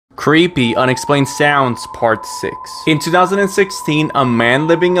Creepy Unexplained Sounds Part 6. In 2016, a man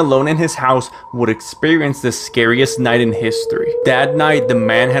living alone in his house would experience the scariest night in history. That night, the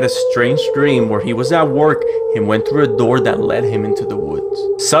man had a strange dream where he was at work and went through a door that led him into the woods.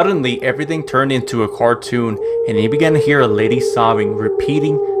 Suddenly, everything turned into a cartoon and he began to hear a lady sobbing,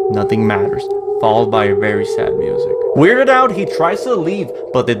 repeating, "Nothing matters," followed by a very sad music. Weirded out, he tries to leave,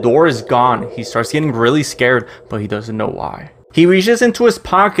 but the door is gone. He starts getting really scared, but he doesn't know why. He reaches into his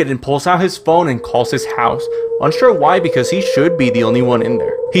pocket and pulls out his phone and calls his house, unsure why because he should be the only one in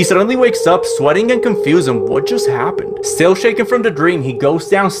there. He suddenly wakes up sweating and confused on what just happened. Still shaken from the dream, he goes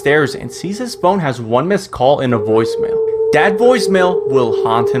downstairs and sees his phone has one missed call and a voicemail. That voicemail will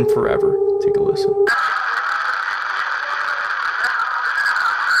haunt him forever. Take a listen.